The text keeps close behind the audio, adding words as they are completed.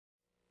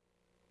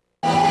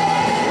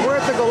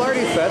to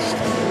GhoulardiFest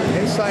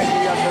inside the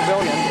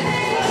pavilion.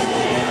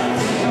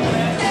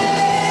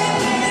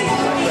 My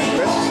friend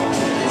Chris.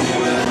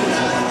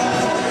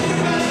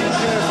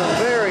 There's some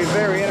very,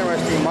 very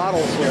interesting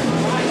models here. A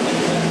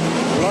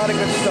lot of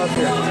good stuff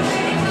here.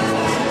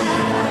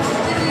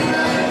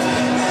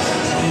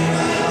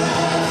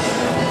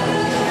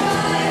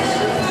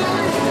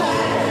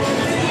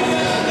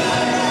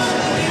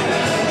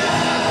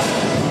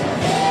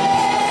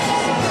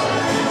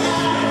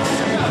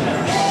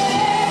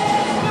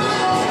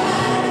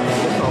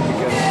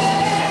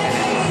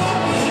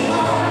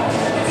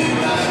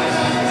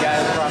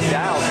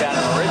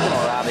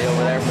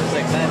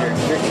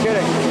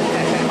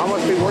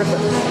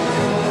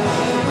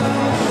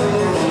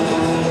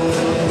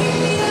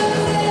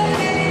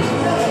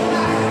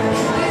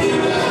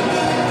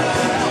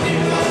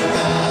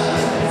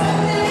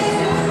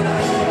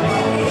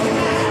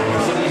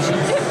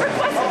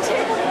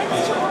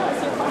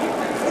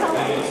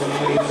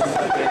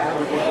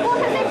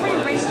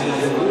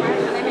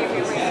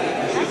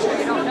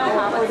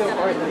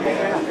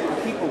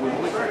 People would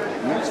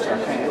used to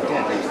kind of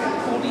dead. There's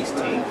all these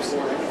tapes,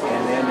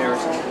 and then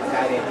there's a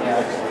guy that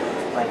has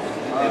like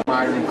that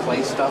modern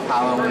clay stuff,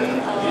 Halloween.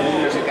 And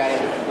then there's a guy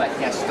that like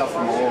has stuff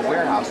from an old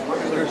warehouse. So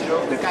there's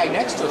the guy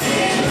next to us.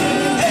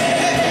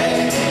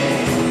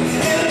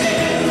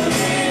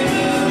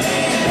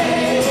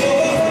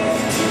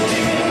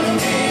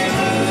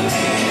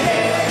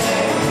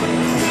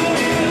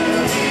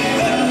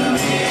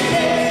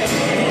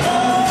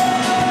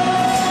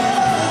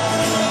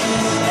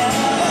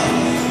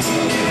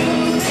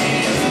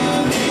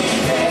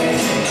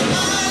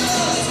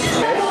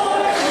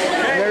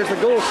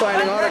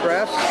 Signing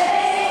autographs. Okay,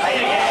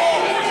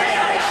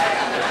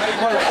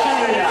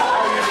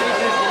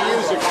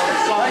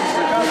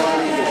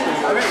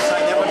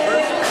 sign that one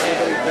first.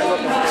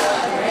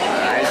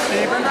 Hi,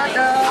 Stephen.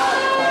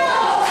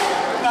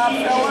 Top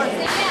fella.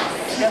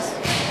 Yes.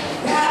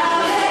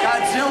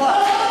 Godzilla.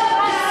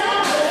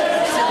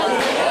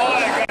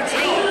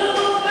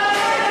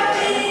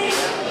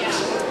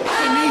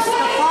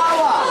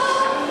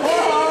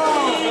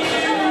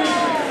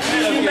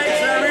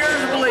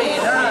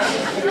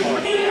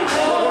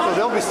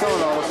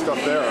 Selling all this stuff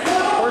there. Of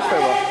course they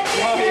will.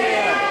 Oh,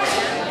 yeah.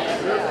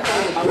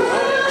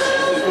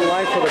 This is the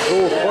line for the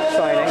Ghouls book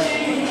signing.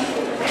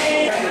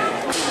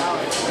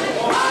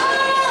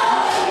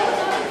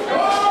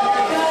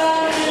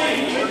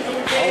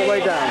 All the way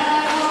down.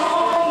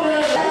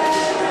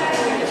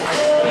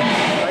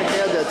 I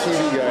had that TV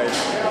guide.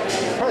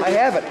 I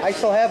have it. I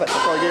still have it. So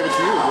I gave it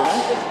to you, didn't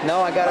I?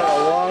 No, I got it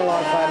a long,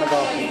 long time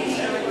ago.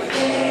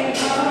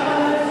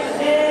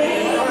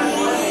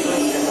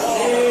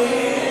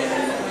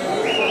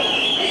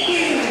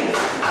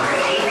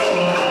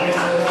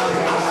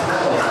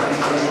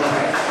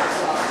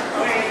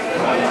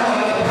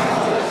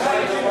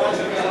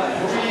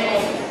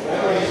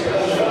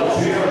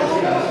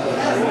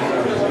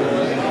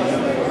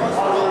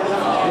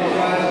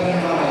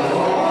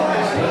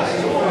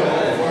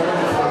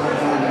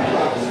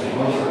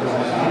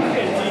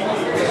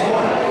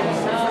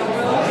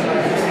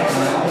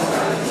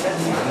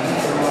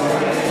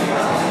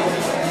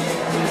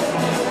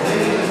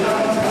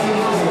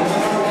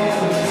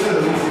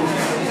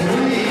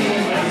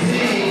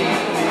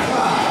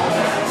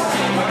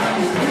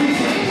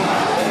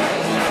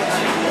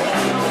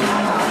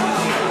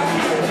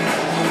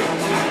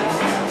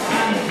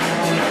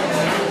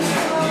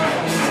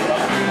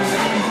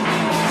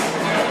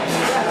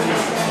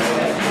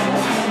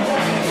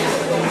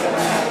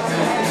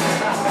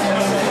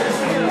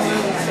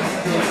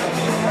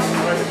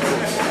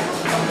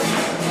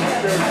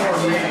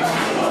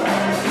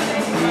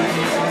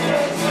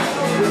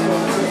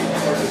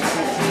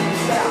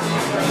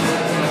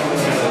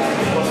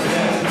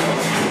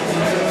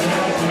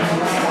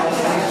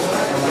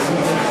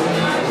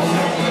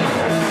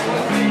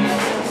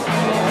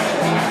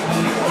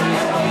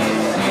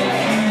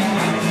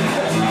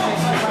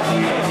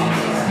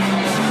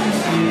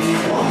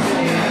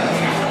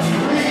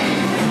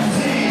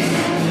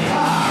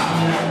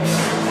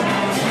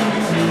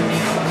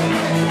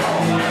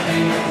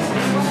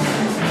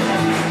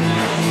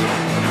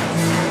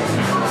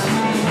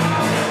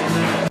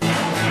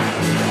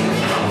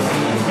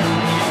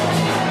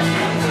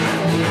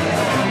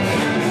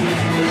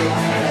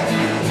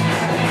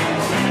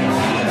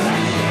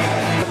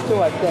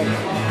 I think.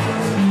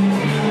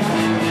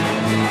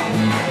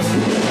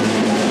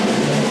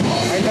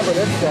 I remember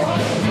this thing.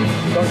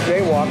 Don't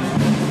jaywalk.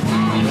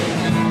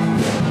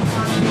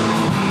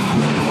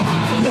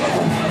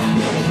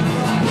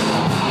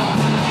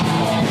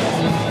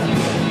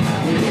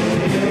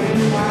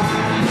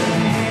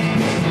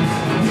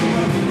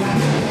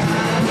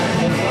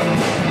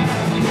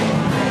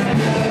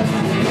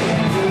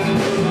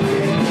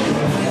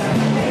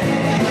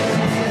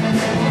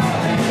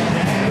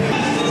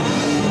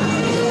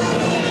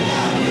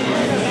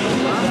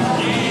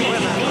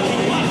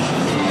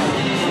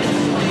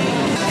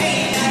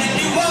 Hey,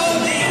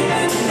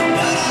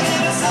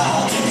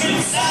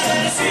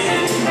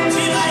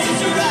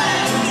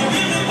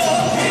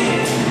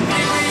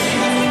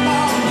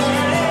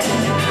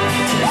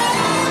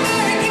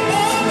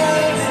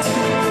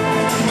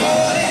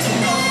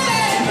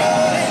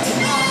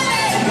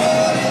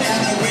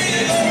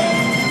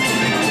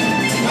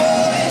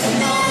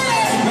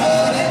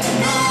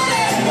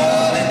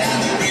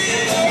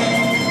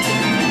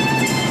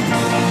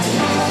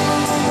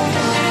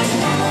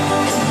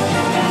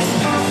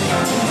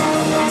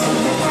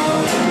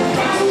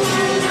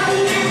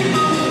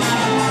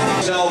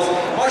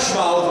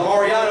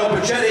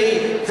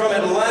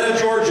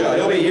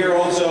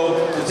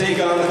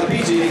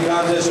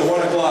 contest at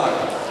 1 o'clock.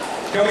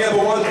 Coming up at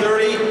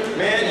 1:30,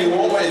 man, you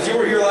won't want, if you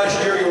were here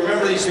last year, you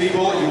remember these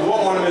people, you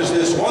won't want to miss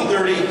this.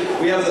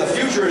 1:30, we have the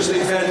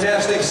futuristic,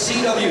 fantastic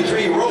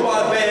CW3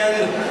 robot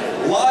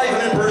band, live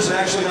and in person,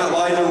 actually not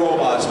live, they're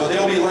robots, but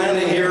they'll be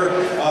landing here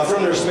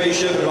from their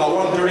spaceship at about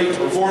 1:30 to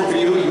perform for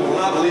you. You will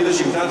not believe this,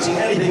 you've not seen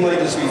anything like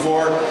this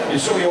before. You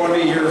certainly want to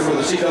be here for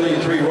the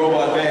CW3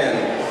 robot band.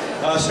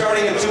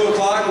 Starting at 2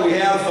 o'clock, we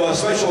have a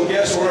special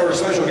guest, one of our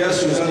special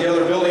guests who's in the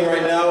other building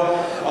right now,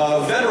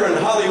 a veteran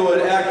Hollywood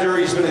actor.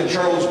 He's been in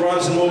Charles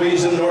Bronson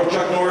movies and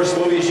Chuck Norris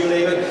movies, you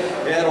name it.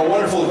 We had a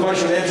wonderful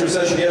question and answer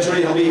session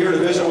yesterday. He'll be here to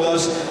visit with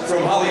us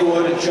from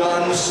Hollywood,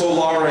 John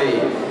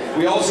Solari.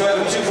 We also have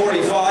at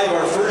 2:45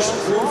 our first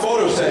group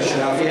photo session.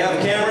 Now, if you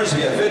have cameras, if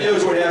you have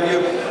videos, what have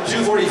you,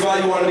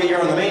 2:45 you want to be here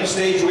on the main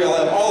stage. We'll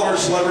have all of our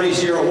celebrities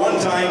here at one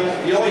time.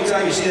 The only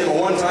time you see them at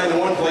one time in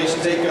one place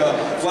to take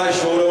flash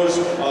photos,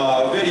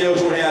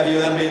 videos, what have you.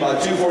 That'll be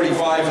about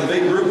 2:45 for the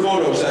big group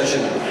photo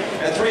session.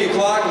 At 3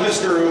 o'clock,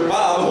 Mr.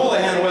 Bob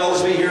Houlihan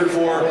Wells will be here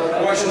for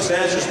questions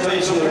and answers, to tell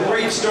you some of the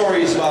great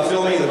stories about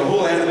filming the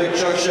Houlihan and Big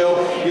Chuck show.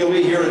 He'll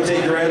be here to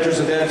take your answers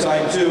at that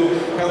time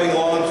too, coming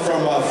along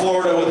from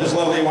Florida with his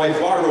lovely wife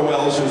Barbara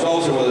Wells, who's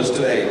also with us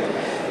today.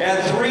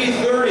 At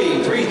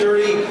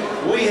 3:30,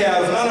 we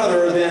have none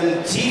other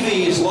than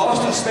TV's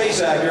Lost in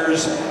Space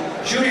actors,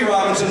 Judy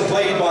Robinson,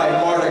 played by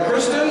Marta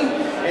Kristen,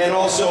 and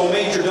also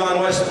Major Don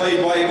West,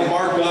 played by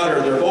Mark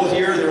Goddard. They're both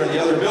here. They're in the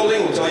other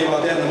building. We'll tell you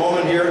about that in a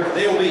moment here.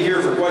 They will be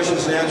here for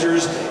questions and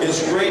answers.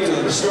 It's great.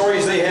 The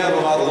stories they have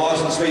about the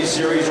Lost in Space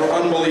series are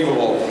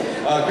unbelievable.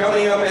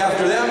 Coming up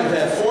after them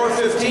at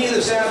 4:15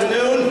 this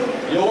afternoon,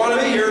 you'll want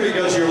to be here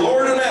because your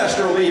Lord and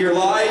Master will be here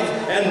live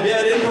and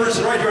dead in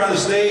person right here on the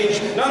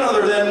stage. None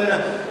other than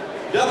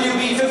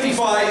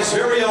WB55's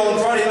very own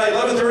Friday night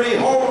 11:30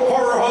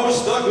 horror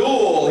host, The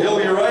Ghoul. He'll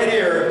be right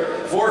here,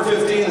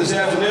 4:15 this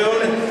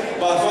afternoon.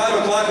 About 5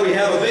 o'clock, we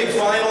have a big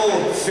final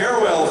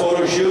farewell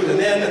photo shoot, and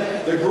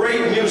then the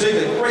great music,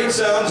 the great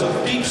sounds of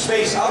deep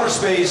space, outer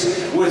space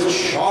with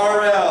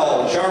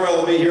Charel. Charel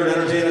will be here to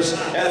entertain us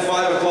at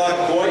 5 o'clock.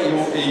 Boy,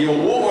 you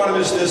won't want to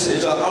miss this.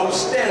 It's an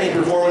outstanding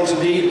performance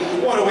indeed.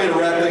 What a way to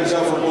wrap things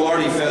up for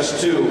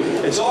GhoulardiFest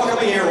 2. It's all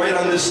coming here right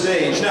on this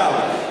stage. Now,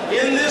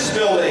 in this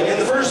building, in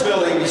the first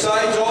building,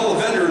 besides all the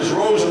vendors,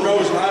 rows and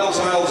rows and aisles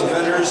and aisles of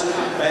vendors,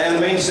 and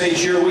the main stage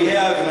here we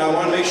have, and I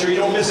want to make sure you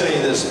don't miss any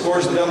of this. Of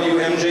course, the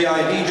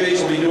WMJI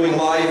DJs will be doing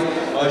live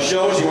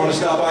shows. You want to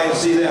stop by and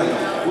see them.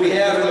 We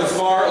have in the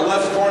far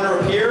left corner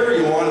up here,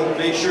 you want to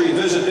make sure you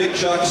visit Big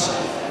Chuck's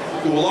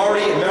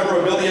Ghoulardi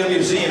Memorabilia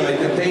Museum. It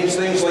contains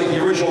things like the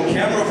original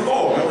camera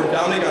foe. Remember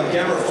Dominic on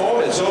camera foe?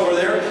 It's over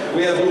there.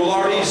 We have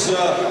Ghoulardi's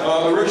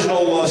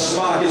original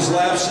smock, his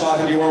lab smock,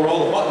 if you wore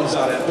all the buttons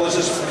on it, plus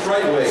his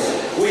fright wig.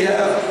 We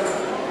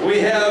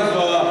have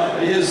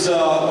his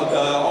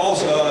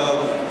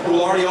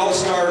Ghoulardi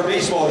All-Star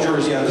baseball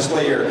jersey on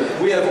display here.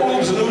 We have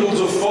oodles and oodles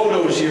of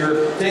photos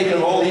here taken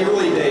of all the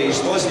early days,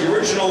 plus the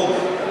original,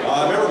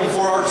 remember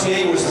before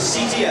RTA was the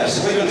CTS,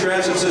 Cleveland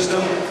Transit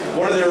System,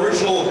 one of the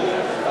original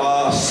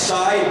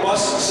side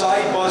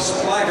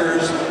bus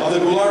placards of the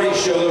Ghoulardi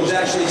show that was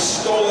actually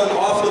stolen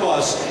off the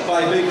bus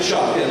by Big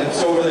Chuck, and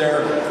it's over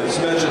there. It's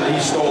mentioned that he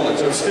stole it,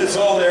 so it's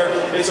all there.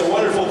 It's a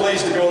wonderful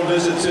place to go and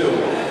visit too.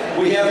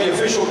 We have the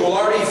official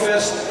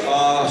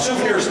GhoulardiFest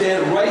souvenir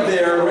stand right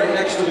there, right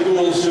next to the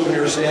Ghoul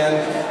souvenir stand.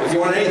 If you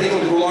want anything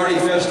with the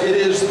GhoulardiFest, it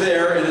is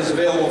there. It is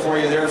available for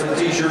you there, from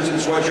t-shirts and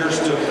sweatshirts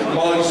to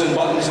mugs and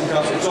buttons and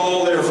cups. It's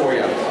all there for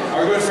you.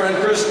 Our good friend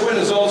Chris Quinn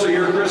is also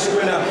here. Chris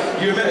Quinn,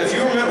 if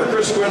you remember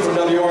Chris Quinn from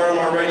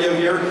WRMR Radio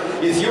here,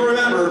 if you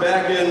remember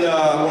back in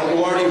when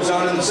Ghoulardi was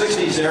on in the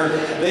 60s there,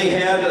 they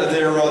had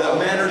their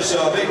Manners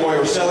Big Boy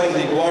was selling the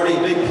Ghoulardi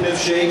Big Kniff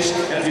shakes,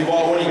 and if you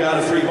bought one, you got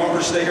a free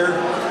bumper sticker.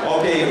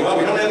 Okay, well,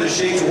 we don't have the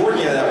shakes. We're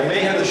working on that. We may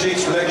have the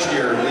shakes for next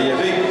year, the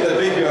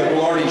big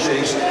Ghoulardi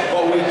shakes,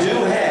 but we do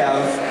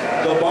have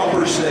the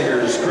bumper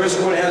stickers. Chris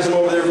Quinn has them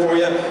over there for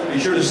you. Be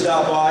sure to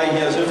stop by. He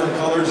has different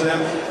colors in them.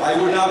 I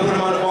would not put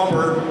them on a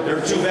bumper.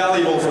 They're too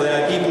valuable for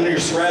that. Keep them in your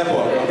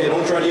scrapbook. Okay,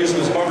 don't try to use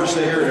them as a bumper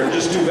sticker. They're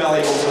just too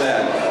valuable for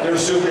that. They're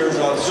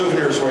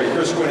souvenirs for you.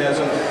 Chris Quinn has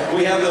them.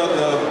 We have the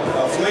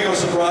flamingo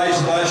surprise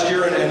last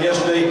year and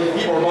yesterday.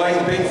 People were buying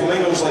the pink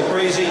flamingos like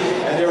crazy,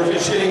 and they were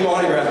just getting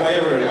autographed by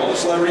everybody. All the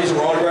celebrities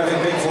were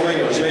autographing pink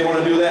flamingos. You may want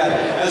to do that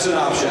as an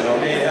option.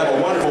 Okay, have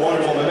a wonderful,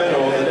 wonderful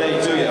memento of the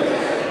day to you.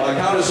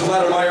 Countess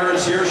Vladimira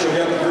is here. She'll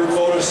have a group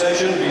photo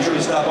session. Be sure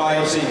to stop by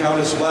and see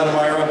Countess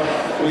Vladimira.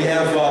 We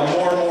have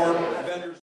more and more